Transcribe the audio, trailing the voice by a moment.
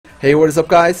Hey, what is up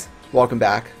guys? Welcome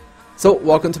back. So,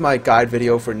 welcome to my guide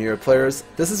video for newer players.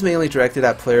 This is mainly directed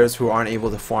at players who aren't able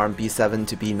to farm B7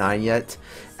 to B9 yet.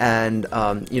 And,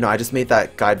 I just made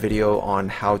that guide video on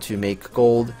how to make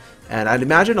gold. And I'd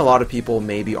imagine a lot of people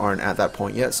maybe aren't at that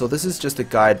point yet. So this is just a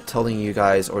guide telling you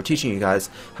guys or teaching you guys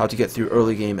how to get through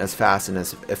early game as fast and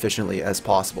as efficiently as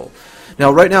possible.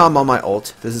 Now, right now I'm on my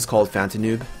ult. This is called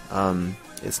FantaNoob.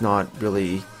 It's not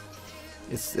really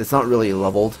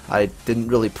leveled. I didn't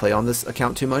really play on this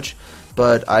account too much,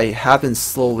 but I have been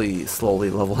slowly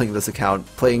leveling this account,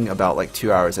 playing about like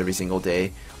 2 hours every single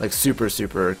day, like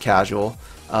super casual,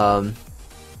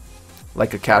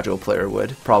 like a casual player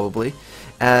would probably.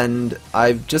 And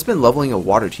I've just been leveling a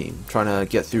water team, trying to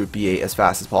get through B8 as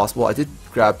fast as possible. I did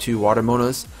grab 2 water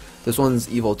monas. This one's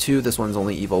Evo 2, this one's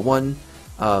only Evo 1,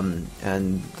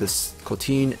 and this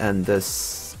Cotine and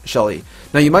this Shelly.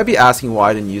 Now you might be asking why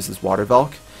I didn't use this water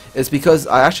Valk. It's because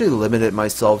I actually limited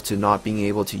myself to not being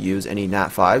able to use any Nat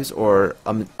 5s or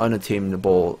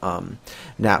unattainable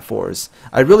Nat 4s.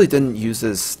 I really didn't use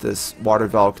this water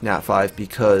Valk Nat 5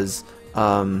 because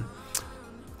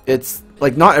it's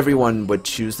like not everyone would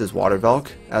choose this water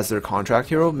Valk as their contract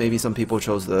hero. Maybe some people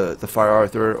chose the Fire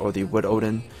Arthur or the Wood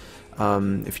Odin.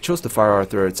 If you chose the Fire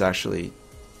Arthur, it's actually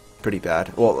pretty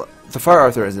bad. Well, the Fire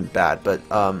Arthur isn't bad, but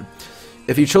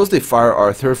if you chose the Fire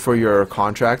Arthur for your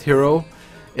contract hero,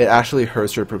 it actually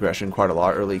hurts your progression quite a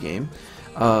lot early game.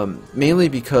 Mainly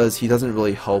because he doesn't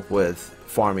really help with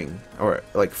farming or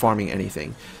like farming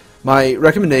anything. My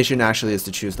recommendation actually is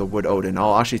to choose the Wood Odin.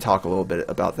 I'll actually talk a little bit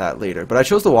about that later. But I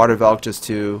chose the Water Valk just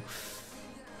to,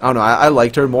 I don't know, I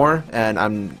liked her more, and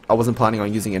I wasn't planning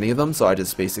on using any of them, so I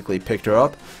just basically picked her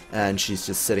up, and she's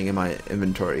just sitting in my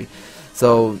inventory.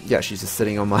 So yeah, she's just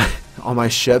sitting on my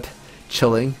ship,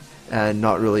 chilling, and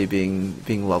not really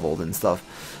being leveled and stuff.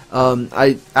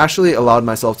 I actually allowed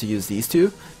myself to use these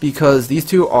two because these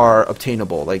two are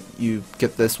obtainable. Like, you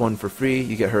get this one for free,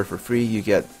 you get her for free, you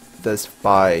get this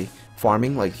by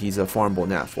farming. Like, he's a farmable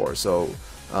Nat 4, so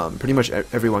pretty much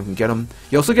everyone can get him.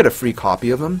 You also get a free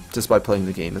copy of him just by playing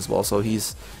the game as well, so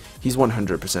he's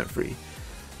 100% free.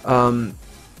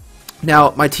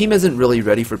 Now, my team isn't really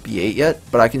ready for B8 yet,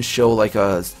 but I can show like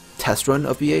a test run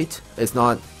of B8.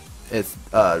 It's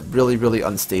really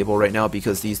unstable right now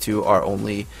because these two are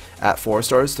only at 4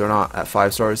 stars. They're not at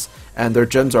 5 stars, and their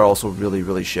gems are also really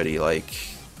shitty. Like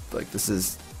this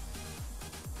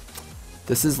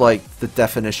is like the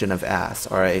definition of ass.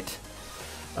 All right,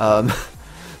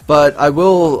 but I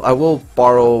will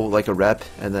borrow like a rep,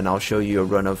 and then I'll show you a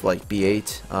run of like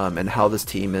B8 and how this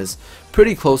team is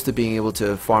pretty close to being able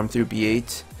to farm through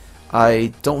B8.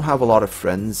 I don't have a lot of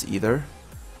friends either,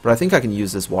 but I think I can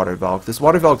use this Water Valk. This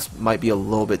Water Valk might be a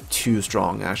little bit too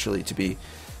strong actually to be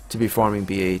farming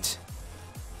B8.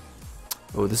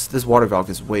 Oh, this Water Valk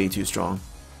is way too strong.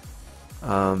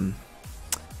 But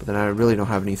then I really don't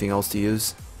have anything else to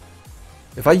use.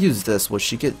 If I use this, will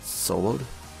she get soloed?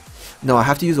 No, I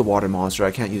have to use a water monster.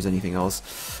 I can't use anything else.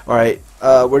 Alright,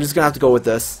 we're just gonna have to go with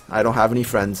this. I don't have any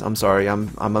friends. I'm sorry.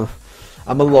 I'm a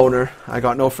loner. I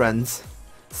got no friends.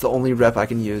 It's the only rep I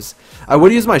can use. I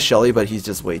would use my Shelly, but he's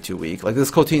just way too weak. Like, this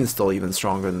Cotine's still even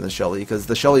stronger than the Shelly, because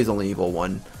the Shelly's only Evo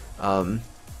 1.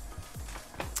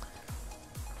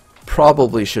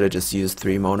 Probably should have just used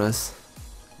 3 Monas.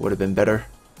 Would have been better.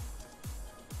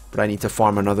 But I need to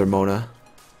farm another Mona.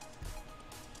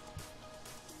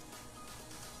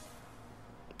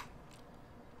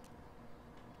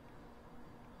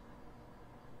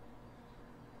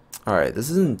 Alright, this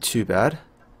isn't too bad.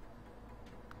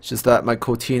 It's just that my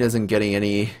Cotine isn't getting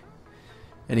any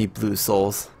blue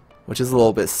souls, which is a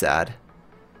little bit sad.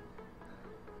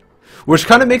 Which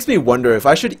kind of makes me wonder if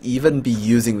I should even be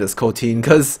using this Cotine,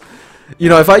 because, you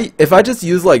know, if I just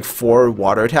use like 4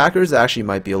 water attackers, it actually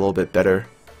might be a little bit better.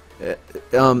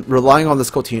 Relying on this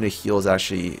Cotine to heal is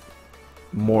actually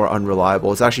more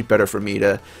unreliable. It's actually better for me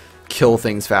to kill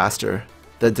things faster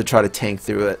than to try to tank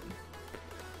through it.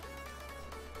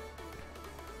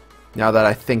 Now that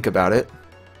I think about it.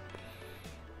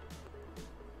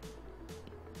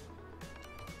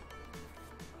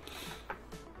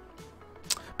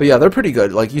 But yeah, they're pretty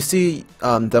good. Like, you see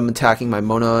them attacking my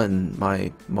Mona, and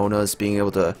my Monas being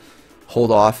able to hold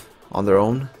off on their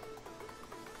own.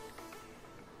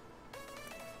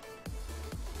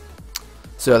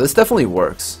 So yeah, this definitely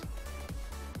works.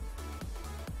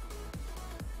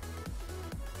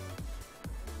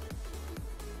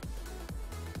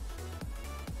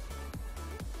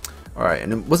 Alright,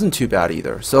 and it wasn't too bad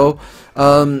either. So,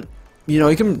 you know,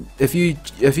 you can, if you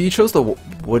chose the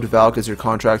Wood Valk as your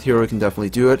contract hero, you can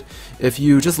definitely do it. If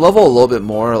you just level a little bit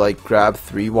more, like grab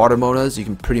 3 water monas, you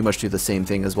can pretty much do the same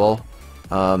thing as well.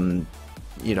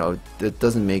 You know, it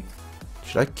doesn't make...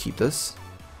 Should I keep this?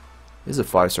 This is a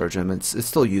 5-star gem. It's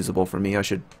still usable for me. I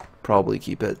should probably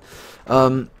keep it.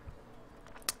 But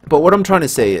what I'm trying to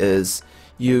say is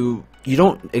you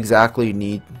don't exactly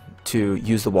need to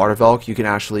use the water Valk. You can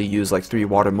actually use like 3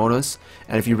 water Monas,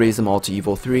 and if you raise them all to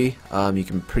Evo 3, you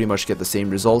can pretty much get the same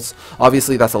results.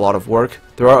 Obviously that's a lot of work.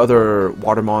 There are other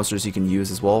water monsters you can use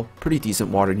as well, pretty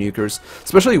decent water nukers,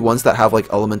 especially ones that have like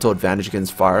elemental advantage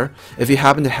against fire. If you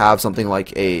happen to have something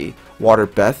like a water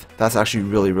Beth, that's actually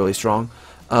really strong.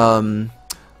 A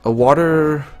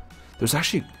water... There's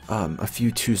actually a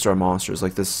few 2-star monsters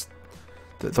like this,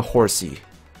 the Horsey,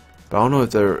 but I don't know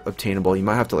if they're obtainable. You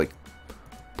might have to like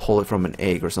pull it from an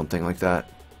egg or something like that.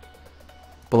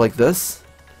 But like this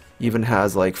even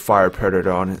has like Fire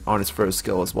Predator on its first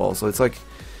skill as well, so it's like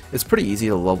it's pretty easy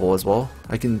to level as well.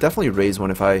 I can definitely raise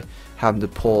one if I happen to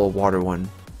pull a water one.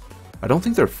 I don't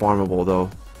think they're farmable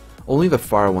though. Only the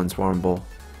fire one's farmable.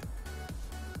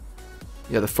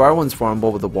 Yeah, the fire one's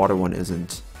farmable, but the water one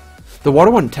isn't. The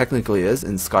water one technically is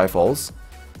in Skyfalls,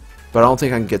 but I don't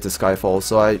think I can get to Skyfalls,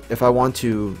 so if I want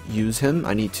to use him,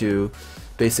 I need to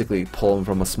basically pull him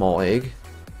from a small egg.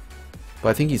 But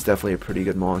I think he's definitely a pretty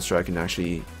good monster I can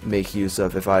actually make use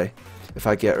of if I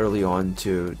get early on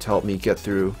to help me get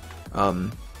through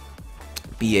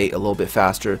B8 a little bit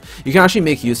faster. You can actually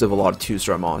make use of a lot of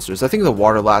 2-star monsters. I think the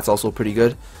water lat's also pretty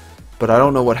good, but I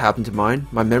don't know what happened to mine.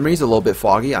 My memory's a little bit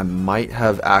foggy. I might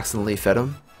have accidentally fed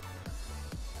him.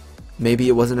 Maybe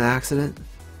it wasn't an accident.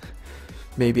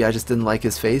 Maybe I just didn't like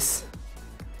his face.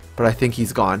 But I think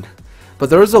he's gone. But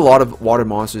there's a lot of water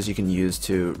monsters you can use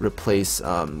to replace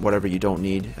whatever you don't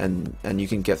need, and you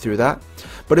can get through that.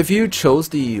 But if you chose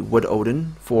the Wood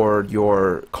Odin for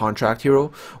your contract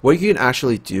hero, what you can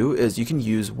actually do is you can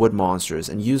use wood monsters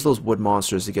and use those wood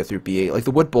monsters to get through B8. Like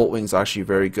the Wood Boltwing is actually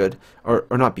very good, or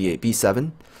not B8,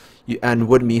 B7. And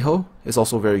Wood Miho is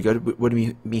also very good. Wood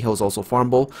Miho is also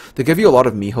farmable. They give you a lot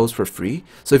of Mihos for free.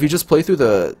 So if you just play through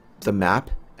the map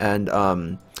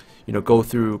and you know, go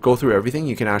through everything,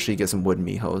 you can actually get some wood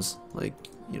Mihos. Like,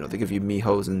 you know, they give you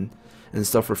Mihos and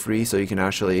stuff for free, so you can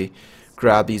actually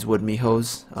grab these wood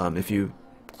Mihos. If you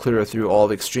clear through all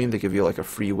of Extreme, they give you like a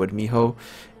free wood Miho.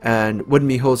 And wood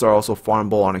Mihos are also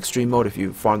farmable on Extreme mode. If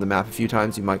you farm the map a few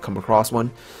times, you might come across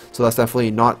one. So that's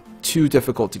definitely not too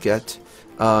difficult to get.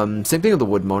 Same thing with the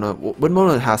Wood Mona. Wood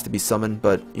Mona has to be summoned,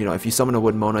 but you know, if you summon a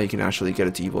Wood Mona, you can actually get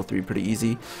it to Evo 3 pretty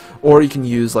easy. Or you can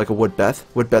use like a Wood Beth.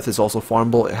 Wood Beth is also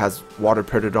farmable. It has Water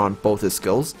Predator on both his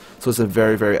skills, so it's a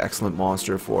very excellent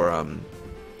monster for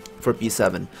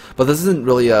B7. But this isn't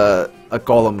really a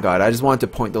golem guide. I just wanted to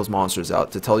point those monsters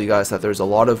out to tell you guys that there's a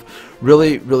lot of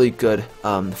really good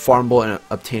farmable and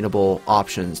obtainable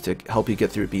options to help you get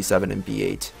through B7 and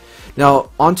B8. Now,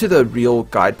 onto the real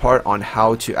guide part on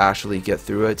how to actually get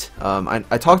through it.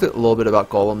 I talked a little bit about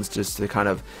golems just to kind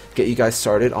of get you guys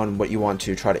started on what you want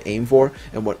to try to aim for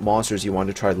and what monsters you want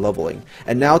to try leveling.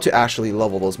 And now to actually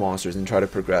level those monsters and try to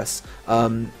progress.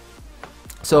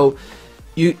 So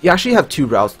you actually have two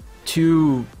routes,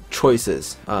 two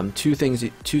choices, two teams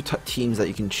that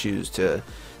you can choose to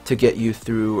get you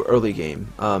through early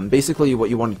game. Basically, what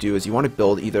you want to do is you want to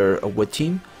build either a wood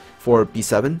team for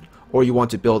B7, or you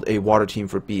want to build a water team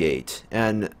for B8,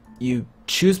 and you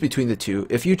choose between the two.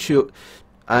 If you choose,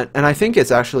 and I think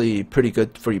it's actually pretty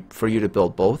good for you to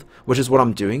build both, which is what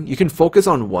I'm doing. You can focus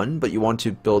on one, but you want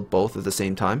to build both at the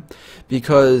same time,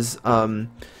 because and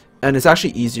it's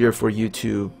actually easier for you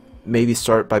to maybe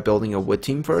start by building a wood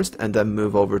team first and then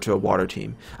move over to a water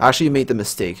team. I actually made the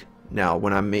mistake now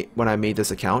when I made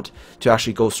this account to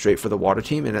actually go straight for the water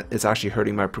team, and it's actually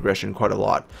hurting my progression quite a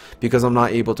lot because I'm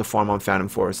not able to farm on Phantom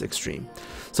Forest Extreme.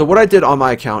 So what I did on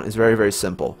my account is very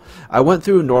simple. I went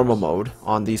through normal mode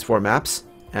on these 4 maps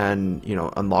and, you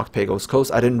know, unlocked Pagos Coast.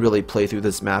 I didn't really play through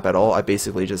this map at all. I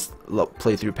basically just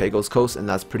played through Pagos Coast, and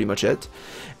that's pretty much it.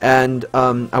 And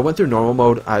I went through normal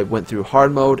mode, I went through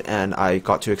hard mode, and I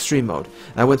got to extreme mode.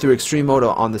 And I went through extreme mode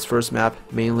on this first map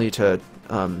mainly to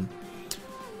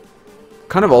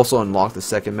kind of also unlock the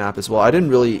second map as well. I didn't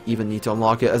really even need to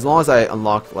unlock it. As long as I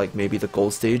unlock like maybe the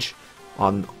gold stage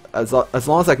on, as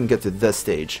long as I can get to this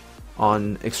stage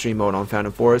on extreme mode on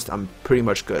Phantom Forest, I'm pretty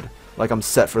much good. Like, I'm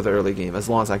set for the early game as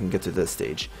long as I can get to this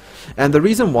stage. And the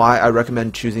reason why I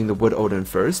recommend choosing the Wood Odin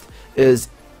first is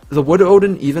the Wood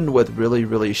Odin, even with really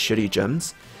shitty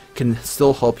gems, can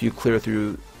still help you clear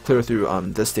through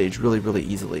this stage really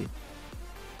easily.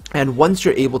 And once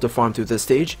you're able to farm through this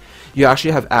stage, you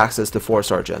actually have access to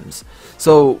 4-star gems.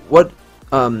 So what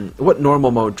what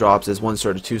normal mode drops is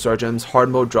 1-star to 2-star gems, hard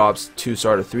mode drops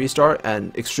 2-star to 3-star,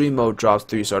 and extreme mode drops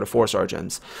 3-star to 4-star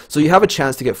gems. So you have a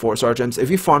chance to get 4-star gems. If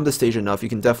you farm the stage enough, you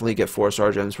can definitely get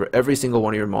 4-star gems for every single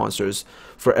one of your monsters,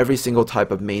 for every single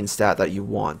type of main stat that you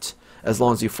want, as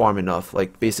long as you farm enough.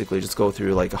 Like basically just go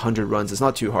through like 100 runs. It's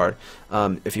not too hard.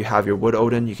 If you have your Wood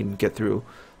Odin, you can get through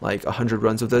like 100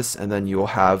 runs of this, and then you will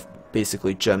have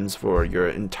basically gems for your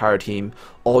entire team.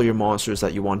 All your monsters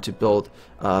that you want to build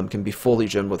can be fully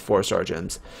gemmed with 4-star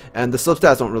gems, and the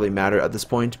substats don't really matter at this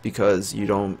point because you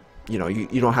don't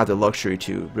have the luxury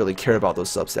to really care about those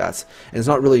substats, and it's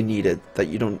not really needed. That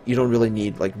you don't really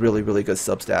need like really good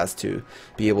substats to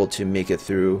be able to make it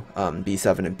through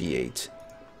B7 and B8.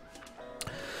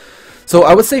 So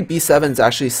I would say B7 is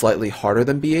actually slightly harder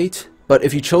than B8. But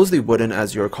if you chose the Wooden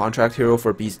as your contract hero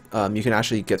for B, you can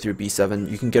actually get through B7.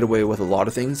 You can get away with a lot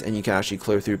of things, and you can actually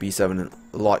clear through B7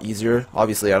 a lot easier.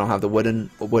 Obviously, I don't have the Wood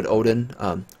Odin.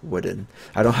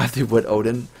 I don't have the Wood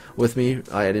Odin with me.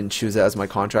 I didn't choose it as my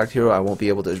contract hero. I won't be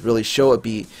able to really show a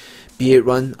B8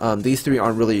 run. These three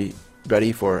aren't really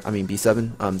ready for.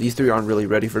 B7. These three aren't really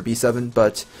ready for B7,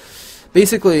 but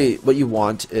basically, what you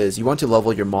want is you want to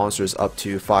level your monsters up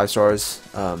to 5 stars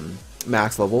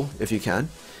max level if you can,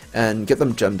 and get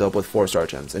them gemmed up with 4-star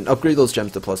gems, and upgrade those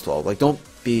gems to +12. Like, don't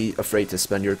be afraid to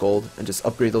spend your gold, and just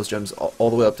upgrade those gems all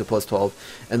the way up to +12.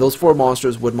 And those 4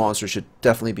 monsters, wood monsters, should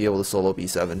definitely be able to solo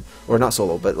B7, or not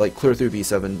solo, but like clear through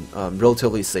B7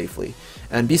 relatively safely.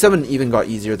 And B7 even got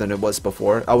easier than it was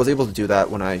before. I was able to do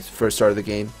that when I first started the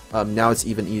game. Now it's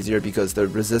even easier because the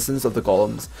resistance of the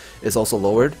golems is also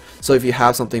lowered. So if you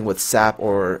have something with sap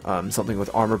or something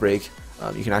with armor break,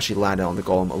 you can actually land it on the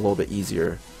golem a little bit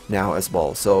easier now as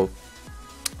well. So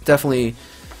definitely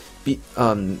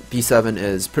B7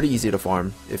 is pretty easy to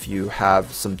farm if you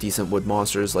have some decent wood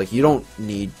monsters. Like, you don't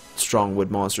need strong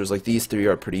wood monsters. Like, these 3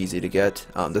 are pretty easy to get.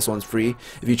 This one's free.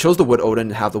 If you chose the Wood Odin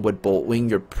and have the Wood Boltwing,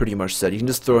 you're pretty much set. You can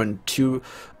just throw in 2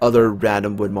 other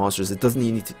random wood monsters. It doesn't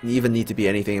even need to be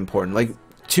anything important. Like,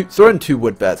 throw in 2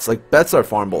 wood bets. Like, bets are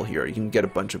farmable here. You can get a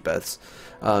bunch of bets.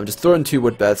 Just throw in 2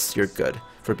 wood bets, you're good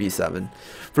for B7.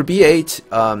 For B8,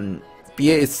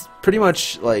 B8 is pretty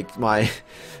much like my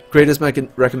greatest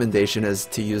recommendation is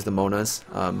to use the Monas.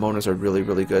 Monas are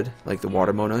really good, like the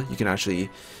water Mona. You can actually,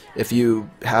 if you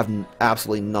have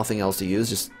absolutely nothing else to use,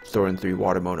 just throw in 3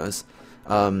 water Monas.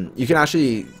 You can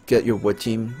actually get your wood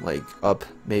team like up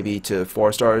maybe to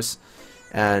 4 stars,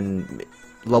 and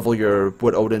level your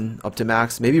Wood Odin up to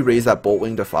max. Maybe raise that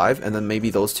Boltwing to 5, and then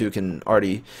maybe those 2 can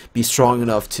already be strong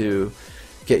enough to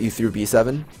get you through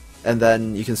B7. And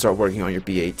then you can start working on your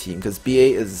B8 team, because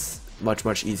B8 is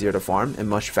much easier to farm and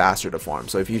much faster to farm.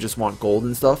 So if you just want gold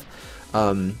and stuff,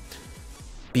 B8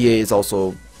 is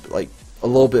also like a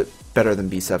little bit better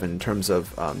than B7 in terms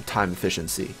of time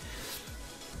efficiency.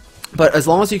 But as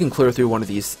long as you can clear through one of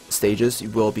these stages,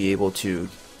 you will be able to,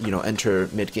 enter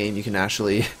mid game. You can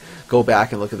actually go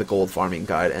back and look at the gold farming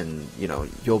guide, and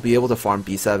you'll be able to farm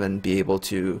B7, be able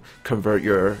to convert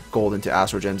your gold into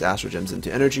astro gems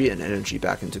into energy, and energy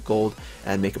back into gold,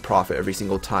 and make a profit every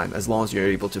single time, as long as you're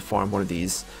able to farm one of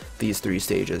these 3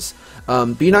 stages.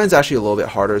 B9 is actually a little bit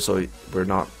harder, so we're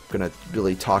not gonna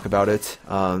really talk about it,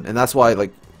 and that's why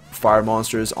like fire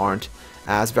monsters aren't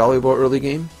as valuable early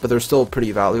game, but they're still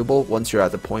pretty valuable once you're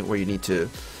at the point where you need to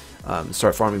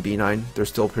start farming B9. They're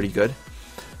still pretty good.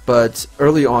 But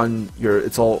early on,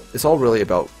 it's all really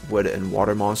about wood and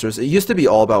water monsters. It used to be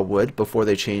all about wood before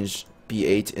they changed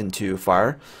B8 into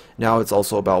fire. Now it's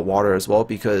also about water as well,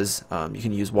 because you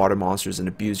can use water monsters and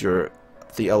abuse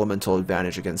the elemental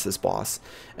advantage against this boss.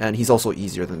 And he's also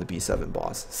easier than the B7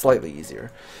 boss, slightly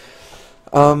easier.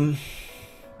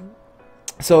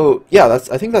 So yeah,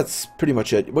 I think that's pretty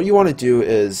much it. What you want to do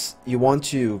is you want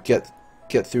to get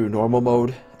through normal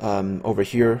mode over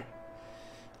here,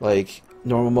 like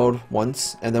normal mode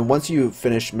once, and then once you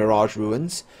finish Mirage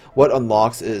Ruins, what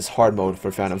unlocks is hard mode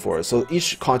for Phantom Forest. So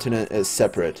each continent is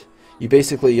separate. You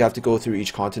have to go through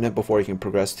each continent before you can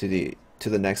progress to the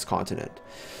next continent.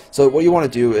 So what you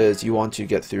want to do is you want to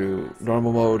get through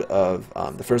normal mode of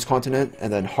the first continent,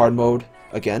 and then hard mode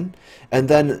again, and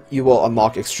then you will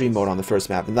unlock extreme mode on the first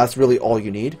map, and that's really all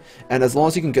you need. And as long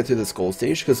as you can get through this gold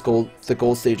stage, because the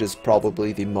gold stage is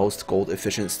probably the most gold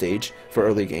efficient stage for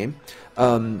early game,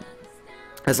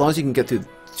 as long as you can get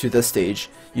to this stage,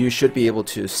 you should be able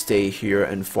to stay here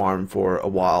and farm for a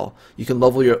while. You can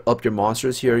level up your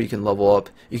monsters here, you can level up,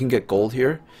 you can get gold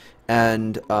here,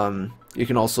 and you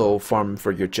can also farm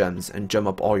for your gems and gem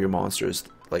up all your monsters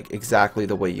like exactly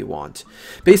the way you want.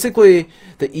 Basically,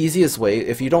 the easiest way,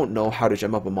 if you don't know how to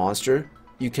gem up a monster,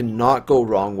 you cannot go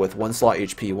wrong with 1 slot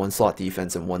HP, 1 slot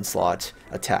defense, and 1 slot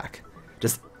attack.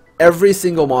 every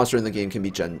single monster in the game can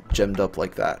be gemmed up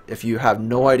like that. If you have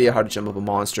no idea how to gem up a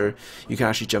monster, you can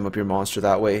actually gem up your monster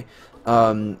that way.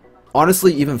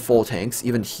 Honestly, even full tanks,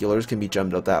 even healers can be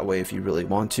gemmed up that way if you really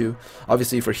want to.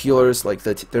 Obviously, for healers, like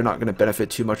they're not going to benefit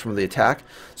too much from the attack,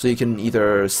 so you can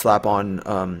either slap on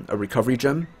a recovery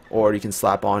gem, or you can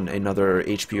slap on another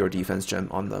HP or defense gem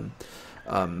on them.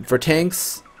 For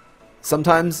tanks,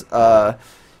 sometimes,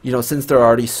 you know, since they're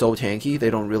already so tanky, they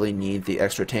don't really need the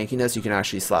extra tankiness. You can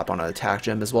actually slap on an attack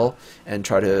gem as well and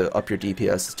try to up your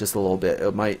DPS just a little bit.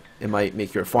 It might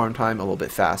make your farm time a little bit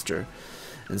faster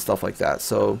and stuff like that.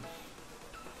 So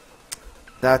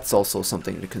that's also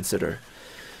something to consider.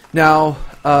 Now,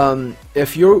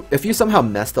 if you somehow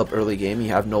messed up early game, you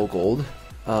have no gold,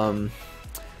 and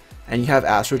you have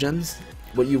Astro Gems,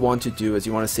 what you want to do is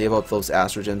you want to save up those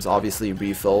Astro Gems, obviously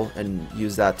refill, and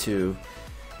use that to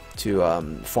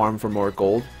farm for more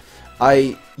gold.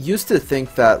 I used to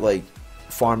think that like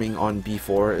farming on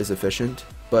B4 is efficient,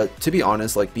 but to be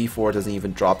honest, like B4 doesn't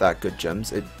even drop that good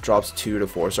gems. It drops 2 to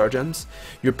 4-star gems.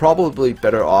 You're probably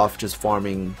better off just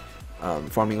farming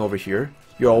over here.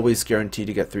 You're always guaranteed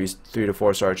to get 3 to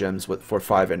 4-star gems for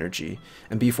 5 energy,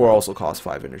 and B4 also costs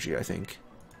 5 energy, I think.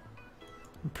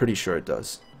 I'm pretty sure it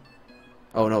does.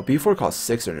 Oh no, B4 costs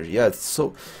 6 energy. Yeah, it's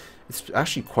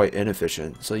actually quite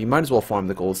inefficient. So you might as well farm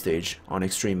the gold stage on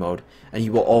extreme mode, and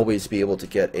you will always be able to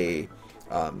get a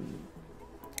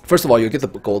first of all, you'll get the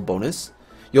gold bonus.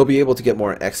 You'll be able to get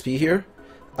more XP here.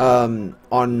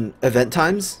 On event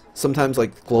times, sometimes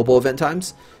like global event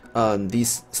times,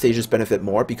 these stages benefit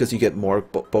more because you get more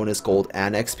bonus gold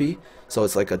and XP, so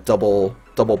it's like a double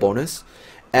bonus,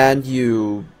 and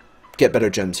you get better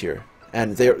gems here,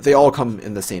 and they all come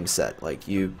in the same set. Like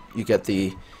you get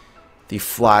the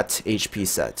flat HP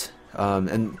set,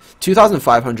 and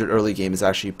 2,500 early game is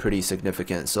actually pretty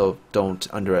significant, so don't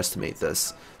underestimate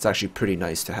this. It's actually pretty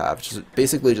nice to have.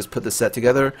 Basically just put the set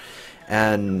together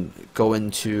and go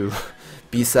into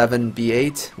B7,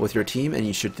 B8 with your team, and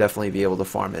you should definitely be able to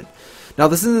farm it. Now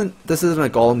this isn't a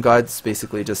golem guide. It's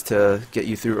basically just to get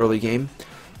you through early game,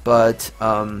 but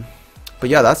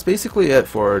yeah, that's basically it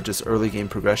for just early game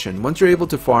progression. Once you're able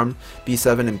to farm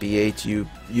B7 and B8,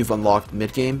 you've unlocked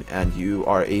mid game, and you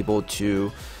are able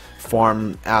to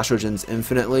farm Astrogens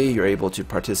infinitely. You're able to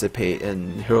participate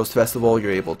in Heroes Festival.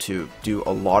 You're able to do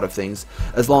a lot of things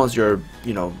as long as you're,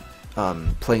 you know,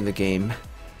 playing the game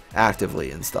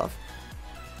actively and stuff.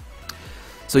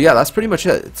 So yeah, that's pretty much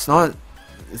it.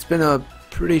 It's been a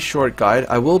pretty short guide.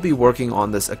 I will be working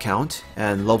on this account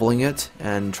and leveling it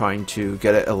and trying to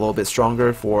get it a little bit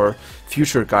stronger for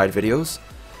future guide videos.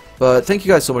 But thank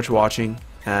you guys so much for watching,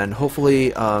 and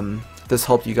hopefully this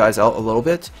helped you guys out a little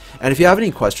bit. And if you have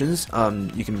any questions,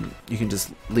 you can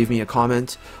just leave me a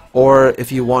comment, or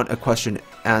if you want a question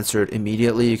answered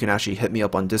immediately, you can actually hit me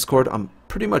up on Discord. I'm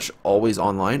pretty much always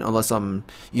online unless I'm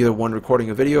either recording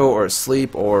a video or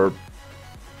asleep or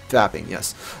fapping.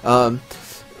 Yes.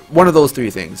 One of those 3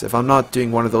 things. If I'm not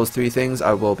doing one of those 3 things,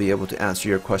 I will be able to answer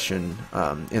your question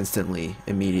instantly,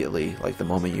 immediately, like the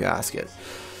moment you ask it.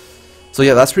 So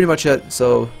yeah, that's pretty much it.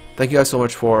 So thank you guys so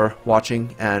much for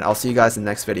watching, and I'll see you guys in the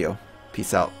next video.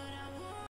 Peace out.